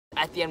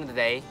at the end of the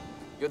day,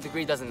 your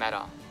degree doesn't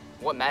matter.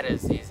 What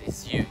matters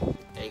is you.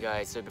 Hey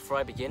guys, so before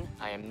I begin,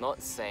 I am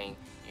not saying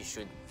you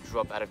should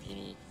drop out of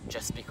uni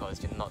just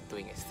because you're not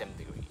doing a STEM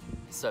degree.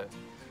 So,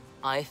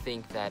 I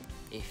think that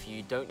if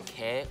you don't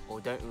care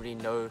or don't really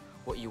know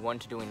what you want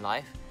to do in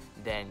life,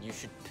 then you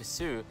should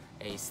pursue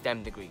a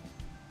STEM degree.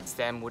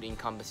 STEM would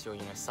encompass your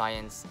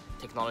science,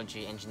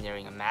 technology,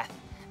 engineering and math,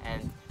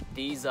 and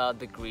these are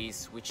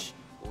degrees which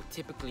will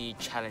typically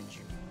challenge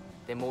you.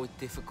 They're more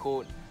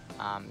difficult,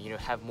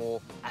 have more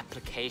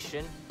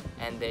application,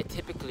 and they're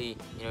typically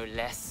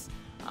less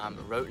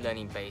rote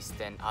learning based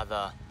than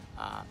other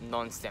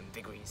non-STEM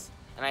degrees.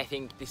 And I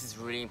think this is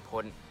really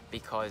important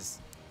because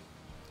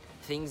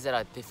things that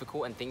are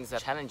difficult and things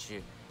that challenge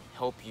you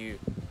help you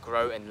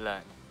grow and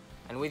learn.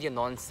 And with your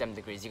non-STEM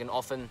degrees, you can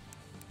often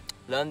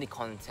learn the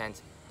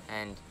content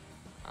and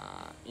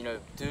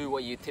do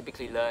what you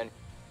typically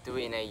do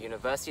in a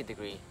university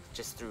degree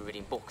just through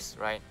reading books,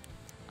 right?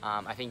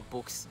 I think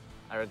books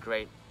are a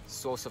great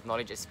source of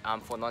knowledge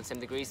for non-STEM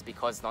degrees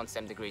because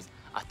non-STEM degrees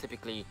are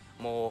typically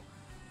more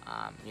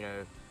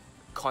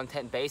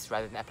content-based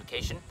rather than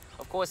application.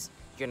 Of course,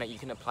 you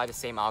can apply the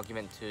same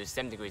argument to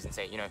STEM degrees and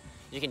say,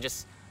 you can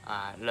just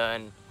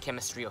learn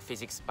chemistry or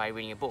physics by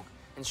reading a book.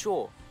 And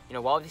sure,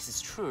 while this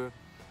is true,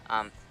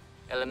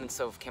 elements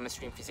of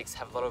chemistry and physics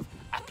have a lot of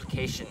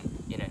application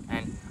in it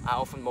and are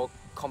often more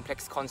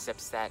complex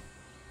concepts that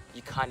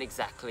you can't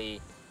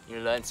exactly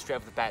learn straight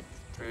off the bat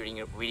through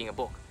reading a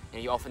book.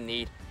 You often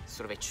need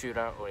sort of a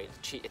tutor or a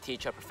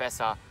teacher,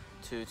 professor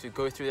to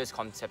go through those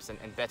concepts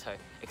and better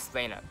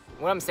explain it.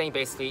 What I'm saying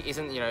basically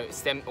isn't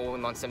STEM or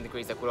non-STEM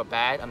degrees are good or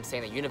bad. I'm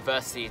saying that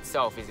university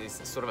itself is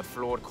sort of a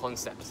flawed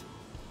concept.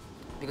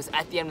 Because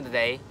at the end of the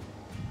day,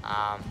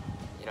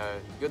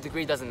 your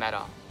degree doesn't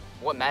matter.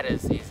 What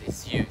matters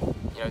is you.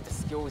 The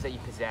skills that you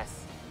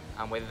possess,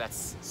 whether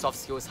that's soft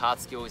skills, hard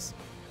skills,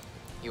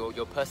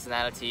 your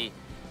personality,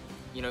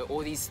 all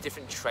these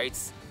different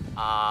traits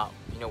are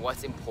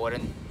what's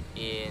important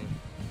in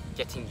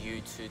getting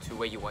you to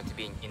where you want to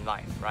be in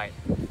life, right?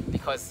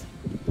 Because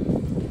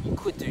you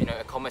could do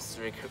a commerce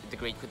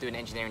degree, you could do an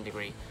engineering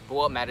degree, but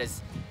what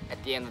matters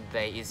at the end of the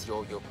day is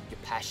your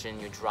passion,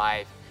 your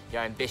drive,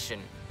 your ambition.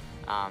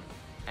 And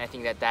I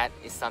think that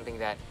is something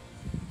that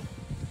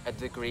a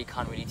degree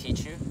can't really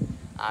teach you.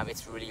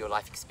 It's really your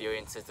life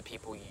experiences, the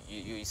people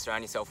you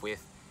surround yourself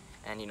with,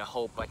 and a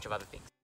whole bunch of other things.